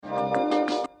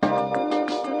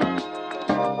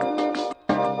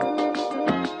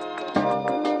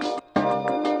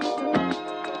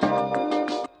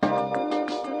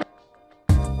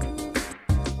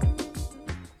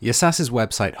Your SaaS's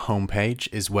website homepage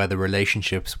is where the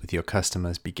relationships with your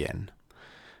customers begin.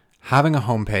 Having a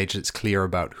homepage that's clear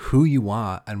about who you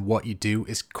are and what you do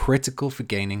is critical for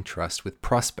gaining trust with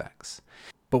prospects.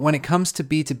 But when it comes to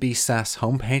B2B SaaS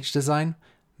homepage design,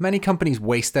 many companies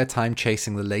waste their time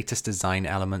chasing the latest design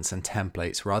elements and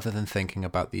templates rather than thinking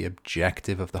about the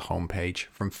objective of the homepage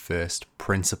from first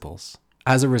principles.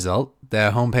 As a result,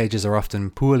 their homepages are often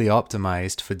poorly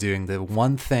optimized for doing the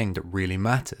one thing that really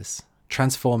matters: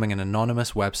 transforming an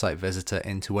anonymous website visitor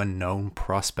into a known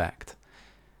prospect.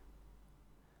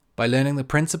 By learning the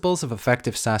principles of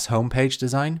effective SaaS homepage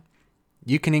design,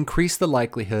 you can increase the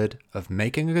likelihood of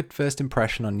making a good first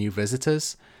impression on new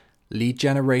visitors, lead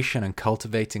generation and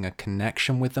cultivating a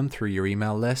connection with them through your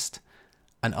email list,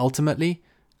 and ultimately,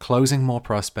 closing more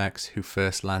prospects who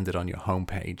first landed on your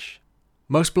homepage.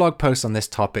 Most blog posts on this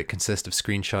topic consist of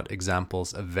screenshot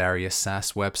examples of various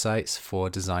SaaS websites for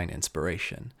design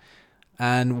inspiration.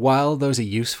 And while those are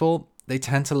useful, they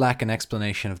tend to lack an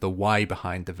explanation of the why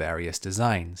behind the various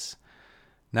designs.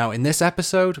 Now, in this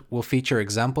episode, we'll feature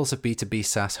examples of B2B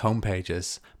SaaS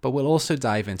homepages, but we'll also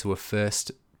dive into a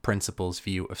first principles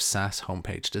view of SaaS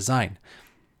homepage design.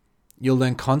 You'll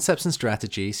learn concepts and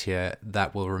strategies here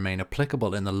that will remain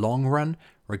applicable in the long run,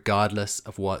 regardless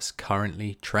of what's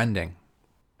currently trending.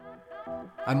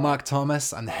 I'm Mark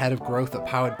Thomas, I'm the head of growth at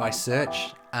Powered by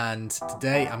Search, and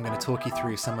today I'm going to talk you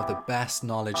through some of the best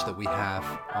knowledge that we have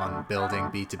on building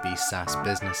B2B SaaS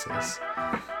businesses.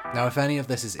 Now, if any of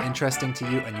this is interesting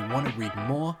to you and you want to read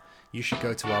more, you should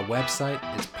go to our website,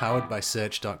 it's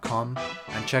poweredbysearch.com,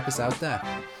 and check us out there.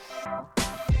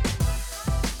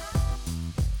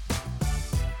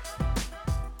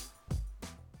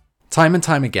 Time and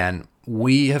time again,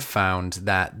 we have found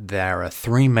that there are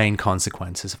three main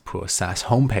consequences of poor SaaS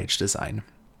homepage design.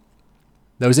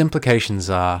 Those implications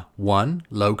are 1.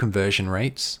 Low conversion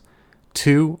rates,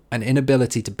 2. An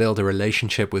inability to build a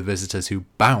relationship with visitors who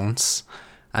bounce,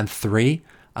 and 3.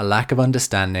 A lack of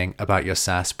understanding about your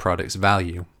SaaS product's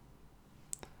value.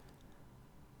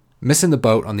 Missing the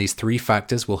boat on these three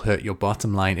factors will hurt your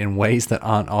bottom line in ways that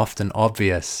aren't often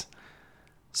obvious.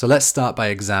 So let's start by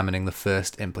examining the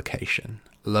first implication: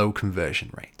 low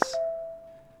conversion rates.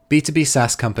 B2B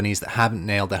SaaS companies that haven't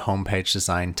nailed their homepage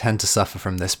design tend to suffer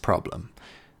from this problem.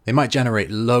 They might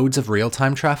generate loads of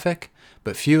real-time traffic,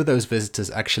 but few of those visitors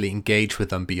actually engage with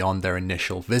them beyond their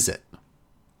initial visit.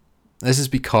 This is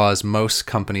because most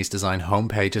companies design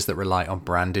homepages that rely on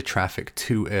branded traffic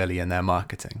too early in their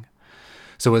marketing.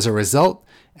 So as a result,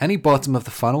 any bottom of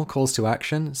the funnel calls to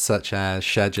action, such as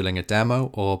scheduling a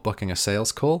demo or booking a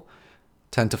sales call,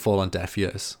 tend to fall on deaf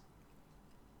ears.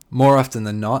 More often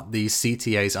than not, these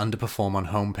CTAs underperform on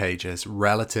homepages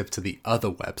relative to the other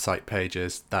website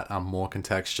pages that are more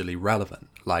contextually relevant,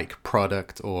 like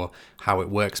product or how it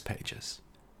works pages.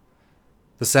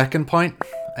 The second point,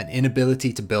 an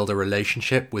inability to build a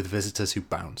relationship with visitors who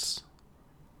bounce.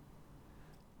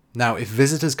 Now, if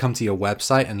visitors come to your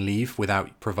website and leave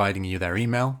without providing you their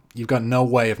email, you've got no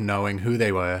way of knowing who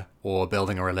they were or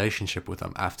building a relationship with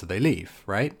them after they leave,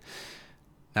 right?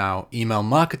 Now, email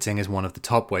marketing is one of the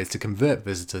top ways to convert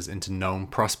visitors into known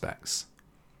prospects.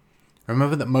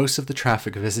 Remember that most of the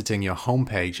traffic visiting your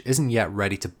homepage isn't yet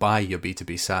ready to buy your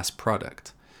B2B SaaS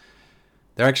product.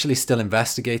 They're actually still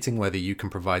investigating whether you can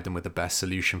provide them with the best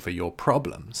solution for your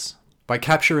problems. By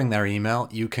capturing their email,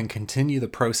 you can continue the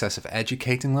process of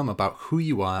educating them about who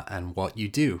you are and what you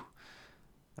do.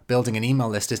 Building an email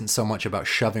list isn't so much about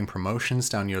shoving promotions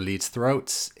down your leads'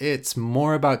 throats, it's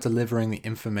more about delivering the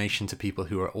information to people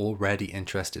who are already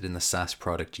interested in the SaaS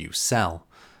product you sell.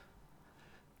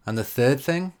 And the third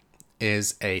thing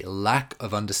is a lack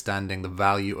of understanding the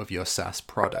value of your SaaS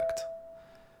product.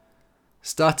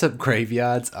 Startup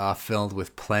graveyards are filled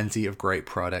with plenty of great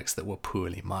products that were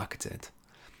poorly marketed.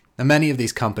 And many of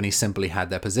these companies simply had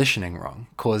their positioning wrong,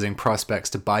 causing prospects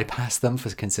to bypass them for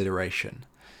consideration.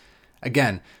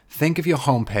 Again, think of your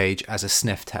homepage as a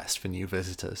sniff test for new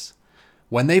visitors.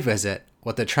 When they visit,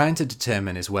 what they're trying to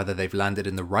determine is whether they've landed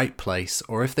in the right place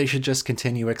or if they should just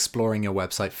continue exploring your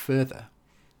website further.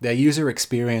 Their user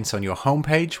experience on your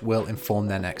homepage will inform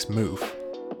their next move.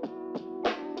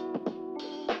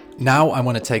 Now I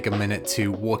want to take a minute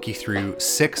to walk you through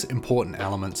 6 important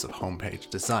elements of homepage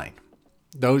design.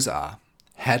 Those are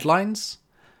headlines,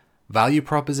 value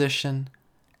proposition,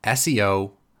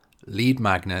 SEO, lead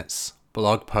magnets,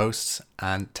 blog posts,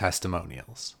 and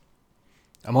testimonials.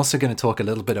 I'm also going to talk a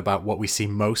little bit about what we see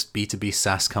most B2B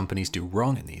SaaS companies do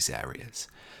wrong in these areas.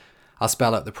 I'll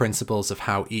spell out the principles of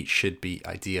how each should be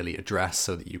ideally addressed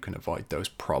so that you can avoid those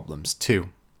problems too.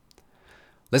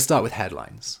 Let's start with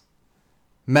headlines.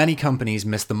 Many companies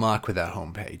miss the mark with their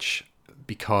homepage.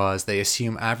 because they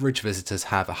assume average visitors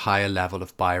have a higher level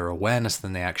of buyer awareness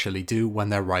than they actually do when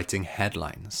they're writing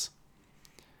headlines.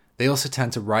 They also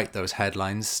tend to write those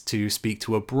headlines to speak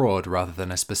to a broad rather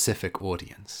than a specific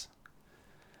audience.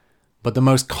 But the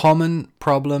most common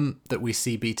problem that we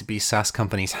see B2B SaaS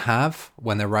companies have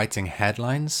when they're writing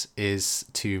headlines is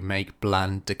to make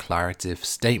bland declarative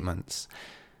statements.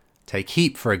 Take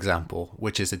Heap, for example,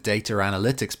 which is a data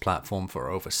analytics platform for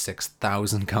over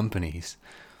 6,000 companies.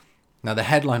 Now, the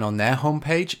headline on their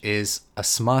homepage is "A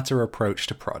Smarter Approach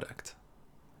to Product."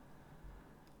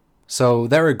 So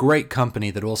they're a great company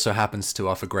that also happens to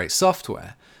offer great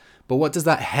software. But what does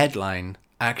that headline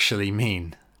actually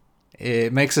mean?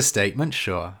 It makes a statement,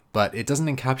 sure, but it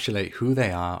doesn't encapsulate who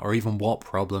they are or even what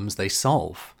problems they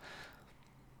solve.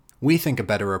 We think a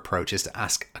better approach is to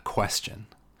ask a question.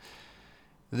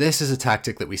 This is a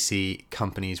tactic that we see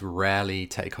companies rarely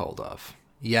take hold of.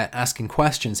 Yet asking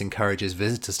questions encourages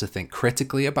visitors to think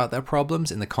critically about their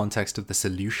problems in the context of the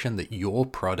solution that your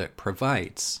product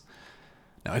provides.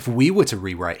 Now, if we were to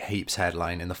rewrite Heap's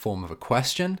headline in the form of a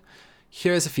question,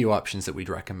 here's a few options that we'd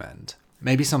recommend.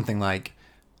 Maybe something like,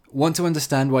 "Want to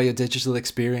understand why your digital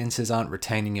experiences aren't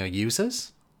retaining your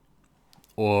users?"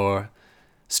 Or,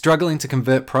 "Struggling to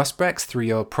convert prospects through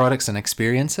your products and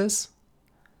experiences?"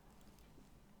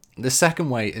 The second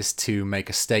way is to make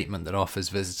a statement that offers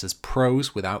visitors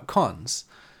pros without cons.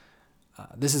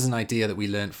 This is an idea that we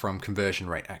learned from conversion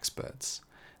rate experts.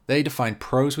 They define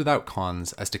pros without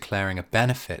cons as declaring a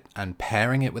benefit and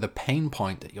pairing it with a pain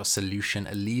point that your solution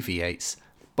alleviates,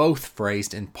 both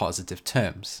phrased in positive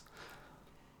terms.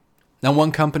 Now,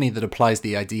 one company that applies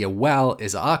the idea well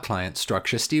is our client,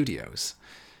 Structure Studios.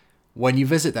 When you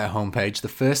visit their homepage, the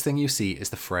first thing you see is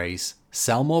the phrase,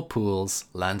 "Sell more pools,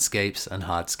 landscapes, and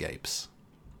hardscapes."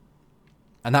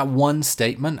 And that one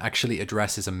statement actually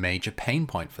addresses a major pain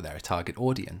point for their target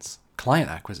audience, client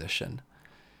acquisition.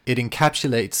 It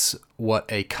encapsulates what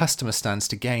a customer stands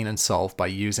to gain and solve by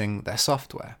using their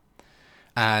software.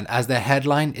 And as their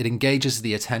headline, it engages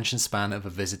the attention span of a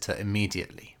visitor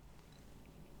immediately.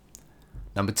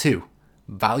 Number 2,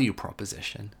 value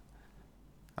proposition.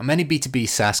 And many B2B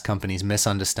SaaS companies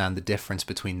misunderstand the difference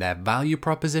between their value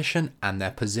proposition and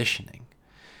their positioning.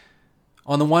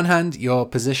 On the one hand, your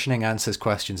positioning answers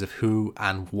questions of who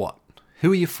and what.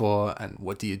 Who are you for and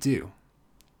what do you do?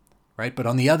 Right? But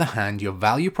on the other hand, your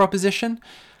value proposition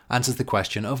answers the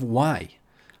question of why.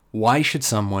 Why should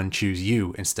someone choose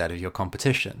you instead of your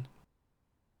competition?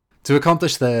 To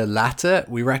accomplish the latter,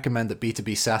 we recommend that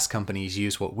B2B SaaS companies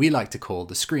use what we like to call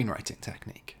the screenwriting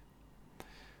technique.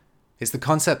 It's the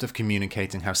concept of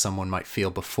communicating how someone might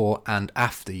feel before and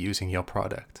after using your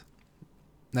product.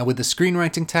 Now, with the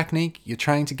screenwriting technique, you're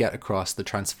trying to get across the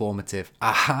transformative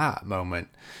aha moment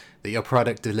that your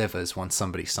product delivers once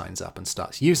somebody signs up and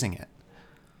starts using it.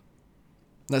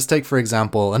 Let's take, for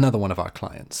example, another one of our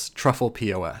clients, Truffle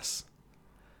POS.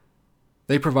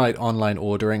 They provide online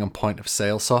ordering and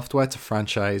point-of-sale software to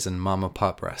franchise and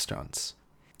mom-and-pop restaurants.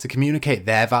 To communicate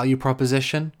their value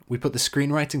proposition, we put the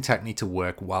screenwriting technique to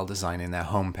work while designing their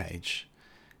homepage.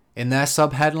 In their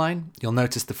subheadline, you'll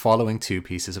notice the following 2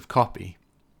 pieces of copy.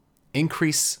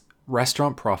 Increase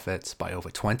restaurant profits by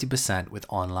over 20% with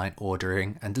online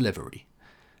ordering and delivery.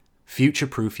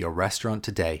 Future-proof your restaurant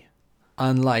today.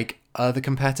 Unlike other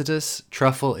competitors,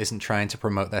 Truffle isn't trying to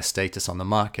promote their status on the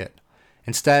market.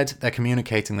 Instead, they're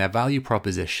communicating their value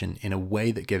proposition in a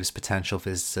way that gives potential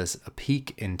visitors a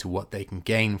peek into what they can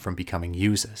gain from becoming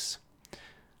users.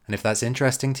 And if that's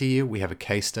interesting to you, we have a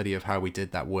case study of how we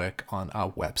did that work on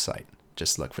our website.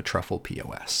 Just look for Truffle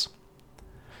POS.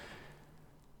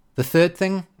 The third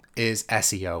thing is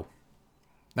SEO.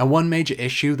 Now, one major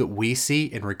issue that we see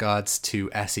in regards to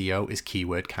SEO is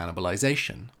keyword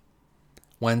cannibalization.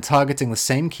 When targeting the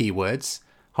same keywords,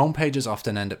 homepages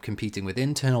often end up competing with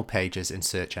internal pages in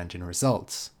search engine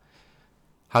results.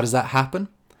 How does that happen?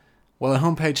 Well, a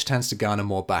homepage tends to garner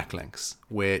more backlinks,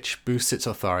 which boosts its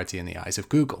authority in the eyes of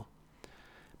Google.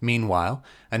 Meanwhile,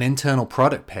 an internal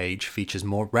product page features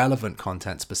more relevant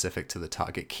content specific to the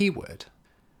target keyword.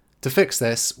 To fix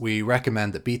this, we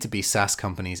recommend that B2B SaaS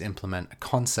companies implement a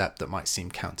concept that might seem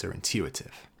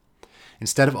counterintuitive.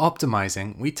 Instead of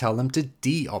optimizing, we tell them to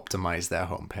de-optimize their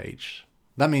homepage.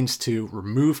 That means to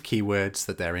remove keywords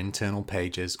that their internal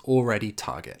pages already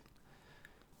target.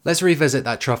 Let's revisit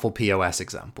that Truffle POS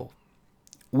example.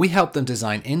 We help them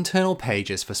design internal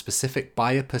pages for specific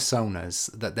buyer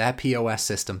personas that their POS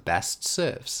system best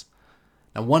serves.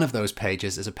 Now, one of those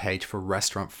pages is a page for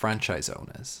restaurant franchise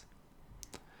owners.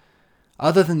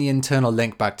 Other than the internal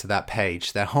link back to that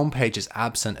page, their homepage is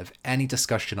absent of any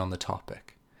discussion on the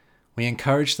topic. We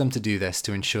encourage them to do this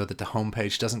to ensure that the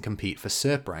homepage doesn't compete for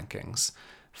SERP rankings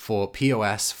for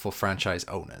POS for franchise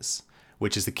owners,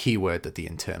 which is the keyword that the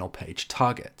internal page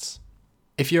targets.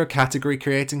 If you're a category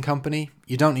creating company,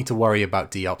 you don't need to worry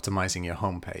about de-optimizing your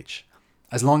homepage.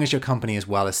 As long as your company is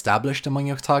well established among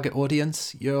your target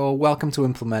audience, you're welcome to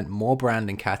implement more brand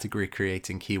and category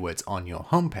creating keywords on your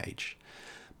homepage.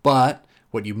 But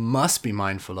what you must be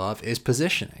mindful of is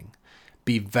positioning.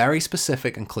 Be very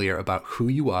specific and clear about who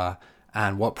you are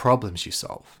and what problems you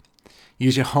solve.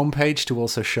 Use your homepage to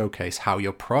also showcase how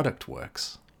your product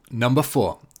works. Number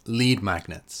 4, lead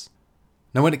magnets.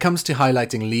 Now, when it comes to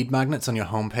highlighting lead magnets on your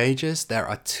homepages, there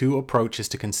are 2 approaches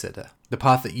to consider. The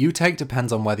path that you take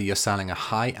depends on whether you're selling a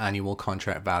high annual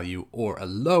contract value or a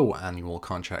low annual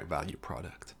contract value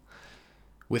product.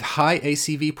 With high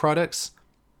ACV products,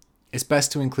 it's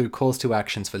best to include calls to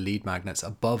actions for lead magnets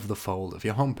above the fold of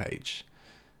your homepage.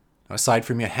 Now, aside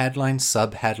from your headline,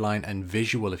 sub-headline, and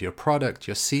visual of your product,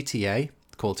 your CTA,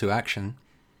 call to action,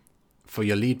 for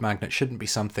your lead magnet shouldn't be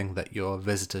something that your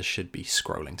visitors should be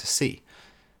scrolling to see.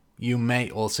 You may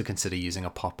also consider using a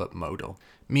pop-up modal.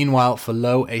 Meanwhile, for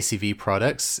low ACV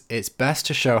products, it's best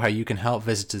to show how you can help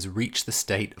visitors reach the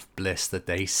state of bliss that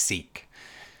they seek.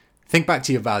 Think back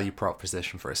to your value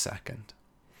proposition for a second.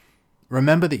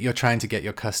 Remember that you're trying to get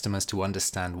your customers to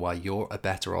understand why you're a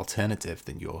better alternative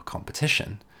than your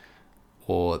competition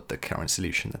or the current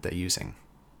solution that they're using.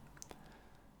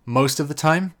 Most of the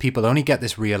time, people only get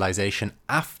this realization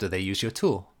after they use your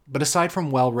tool. But aside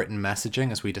from well-written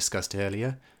messaging, as we discussed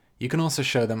earlier, you can also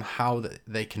show them how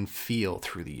they can feel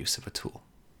through the use of a tool.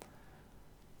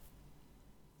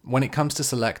 When it comes to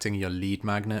selecting your lead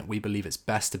magnet, we believe it's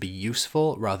best to be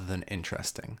useful rather than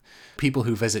interesting. People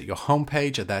who visit your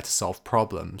homepage are there to solve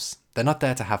problems. They're not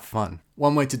there to have fun.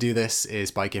 One way to do this is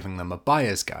by giving them a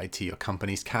buyer's guide to your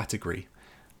company's category.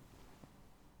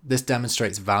 This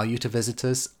demonstrates value to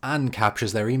visitors and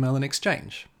captures their email in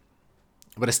exchange.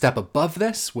 But a step above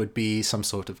this would be some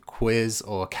sort of quiz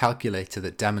or calculator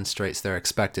that demonstrates their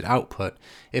expected output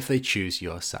if they choose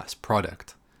your SaaS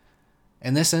product.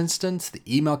 In this instance, the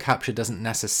email capture doesn't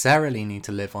necessarily need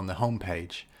to live on the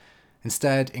homepage.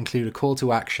 Instead, include a call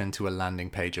to action to a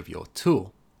landing page of your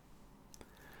tool.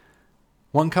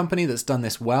 One company that's done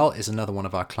this well is another one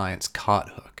of our clients,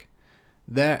 CartHook.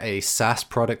 They're a SaaS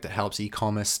product that helps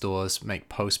e-commerce stores make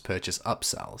post-purchase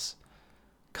upsells.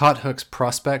 CartHook's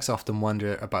prospects often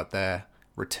wonder about their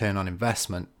return on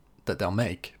investment that they'll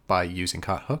make by using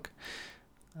CartHook.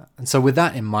 And so with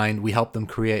that in mind, we help them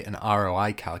create an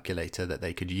ROI calculator that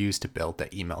they could use to build their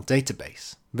email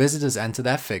database. Visitors enter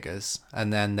their figures,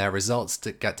 and then their results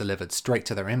get delivered straight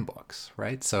to their inbox,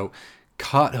 right? So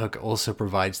CartHook also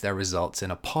provides their results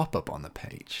in a pop-up on the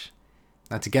page.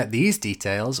 Now, to get these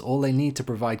details, all they need to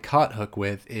provide CartHook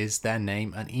with is their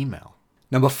name and email.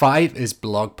 Number 5 is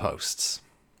blog posts.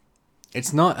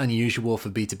 It's not unusual for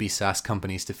B2B SaaS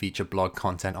companies to feature blog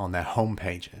content on their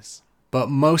homepages, but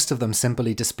most of them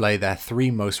simply display their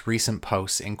 3 most recent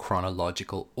posts in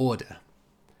chronological order.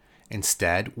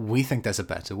 Instead, we think there's a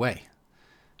better way.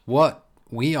 What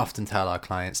we often tell our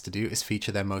clients to do is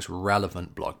feature their most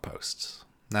relevant blog posts.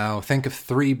 Now, think of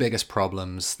 3 biggest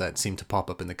problems that seem to pop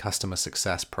up in the customer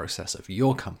success process of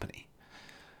your company.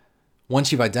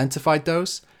 Once you've identified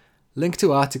those, link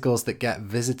to articles that get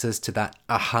visitors to that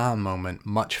aha moment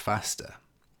much faster.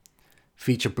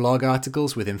 Feature blog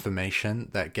articles with information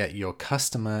that get your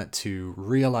customer to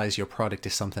realize your product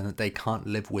is something that they can't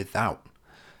live without.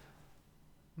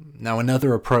 Now,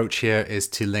 another approach here is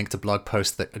to link to blog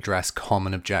posts that address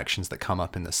common objections that come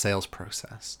up in the sales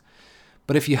process.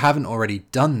 But if you haven't already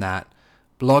done that,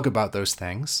 blog about those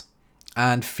things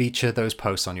and feature those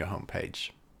posts on your homepage.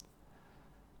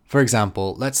 For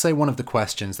example, let's say one of the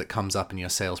questions that comes up in your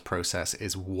sales process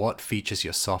is what features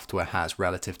your software has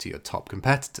relative to your top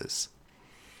competitors.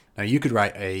 Now, you could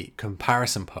write a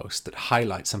comparison post that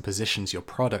highlights and positions your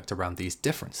product around these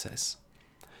differences.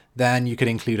 Then you could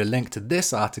include a link to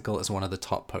this article as one of the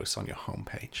top posts on your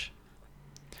homepage.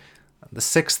 The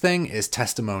 6th thing is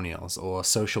testimonials or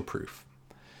social proof.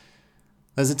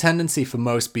 There's a tendency for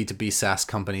most B2B SaaS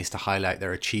companies to highlight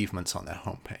their achievements on their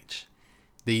homepage.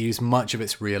 They use much of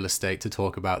its real estate to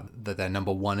talk about that they're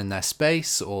number 1 in their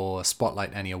space or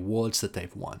spotlight any awards that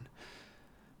they've won.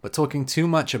 But talking too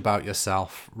much about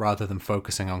yourself rather than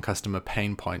focusing on customer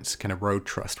pain points can erode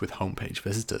trust with homepage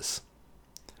visitors.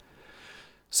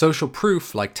 Social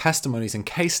proof, like testimonies and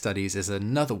case studies, is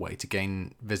another way to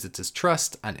gain visitors'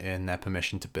 trust and earn their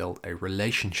permission to build a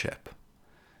relationship.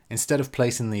 Instead of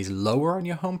placing these lower on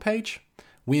your homepage,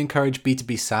 we encourage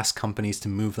B2B SaaS companies to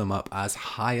move them up as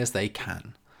high as they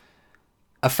can.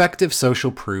 Effective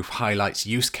social proof highlights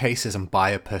use cases and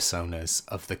buyer personas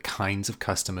of the kinds of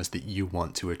customers that you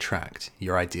want to attract,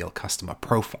 your ideal customer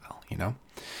profile,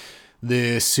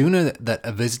 The sooner that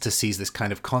a visitor sees this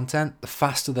kind of content, the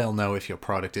faster they'll know if your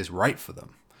product is right for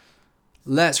them.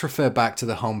 Let's refer back to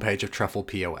the homepage of Truffle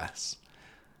POS.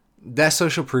 Their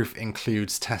social proof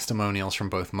includes testimonials from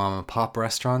both mom and pop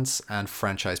restaurants and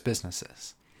franchise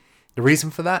businesses. The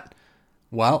reason for that?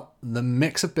 Well, the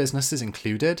mix of businesses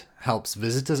included helps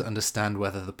visitors understand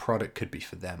whether the product could be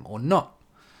for them or not.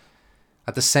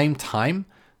 At the same time,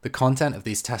 the content of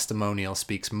these testimonials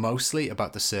speaks mostly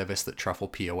about the service that Truffle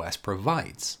POS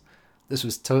provides. This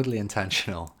was totally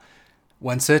intentional.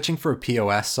 When searching for a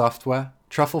POS software,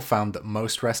 Truffle found that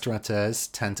most restaurateurs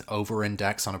tend to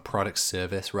over-index on a product's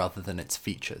service rather than its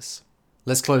features.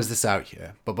 Let's close this out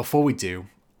here, but before we do,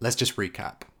 let's just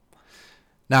recap.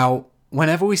 Now,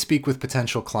 whenever we speak with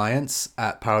potential clients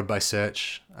at Powered by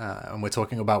Search, and we're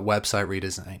talking about website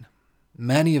redesign,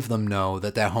 many of them know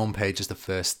that their homepage is the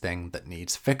first thing that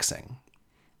needs fixing.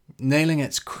 Nailing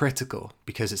it's critical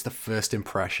because it's the first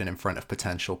impression in front of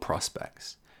potential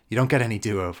prospects. You don't get any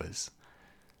do-overs.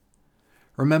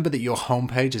 Remember that your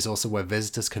homepage is also where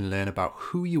visitors can learn about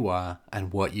who you are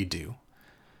and what you do.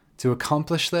 To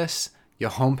accomplish this,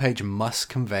 your homepage must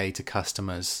convey to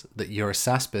customers that you're a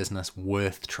SaaS business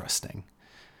worth trusting.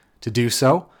 To do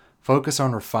so, focus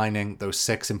on refining those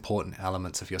 6 important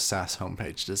elements of your SaaS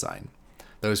homepage design.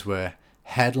 Those were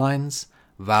headlines,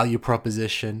 value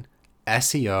proposition,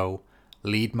 SEO,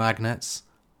 lead magnets,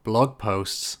 blog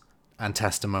posts, and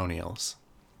testimonials.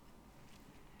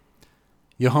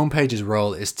 Your homepage's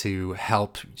role is to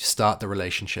help start the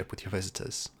relationship with your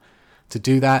visitors. To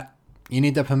do that, you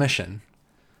need their permission.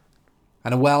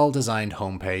 And a well-designed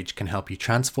homepage can help you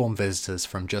transform visitors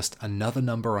from just another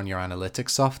number on your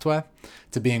analytics software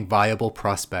to being viable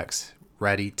prospects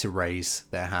ready to raise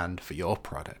their hand for your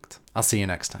product. I'll see you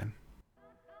next time.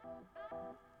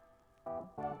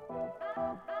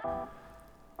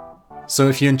 So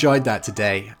if you enjoyed that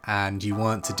today and you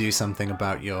want to do something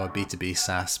about your B2B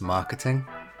SaaS marketing,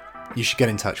 you should get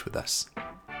in touch with us.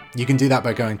 You can do that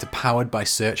by going to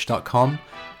poweredbysearch.com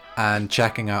and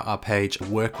checking out our page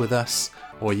Work With Us,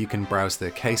 or you can browse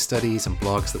the case studies and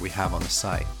blogs that we have on the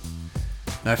site.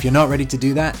 Now, if you're not ready to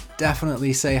do that,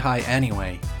 definitely say hi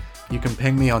anyway. You can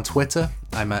ping me on Twitter.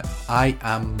 I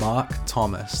am Mark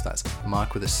Thomas, that's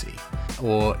Mark with a C.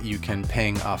 Or you can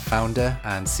ping our founder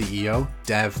and CEO,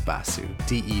 Dev Basu,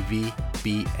 DEVBASU.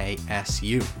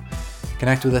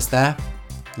 Connect with us there.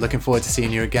 Looking forward to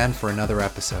seeing you again for another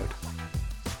episode.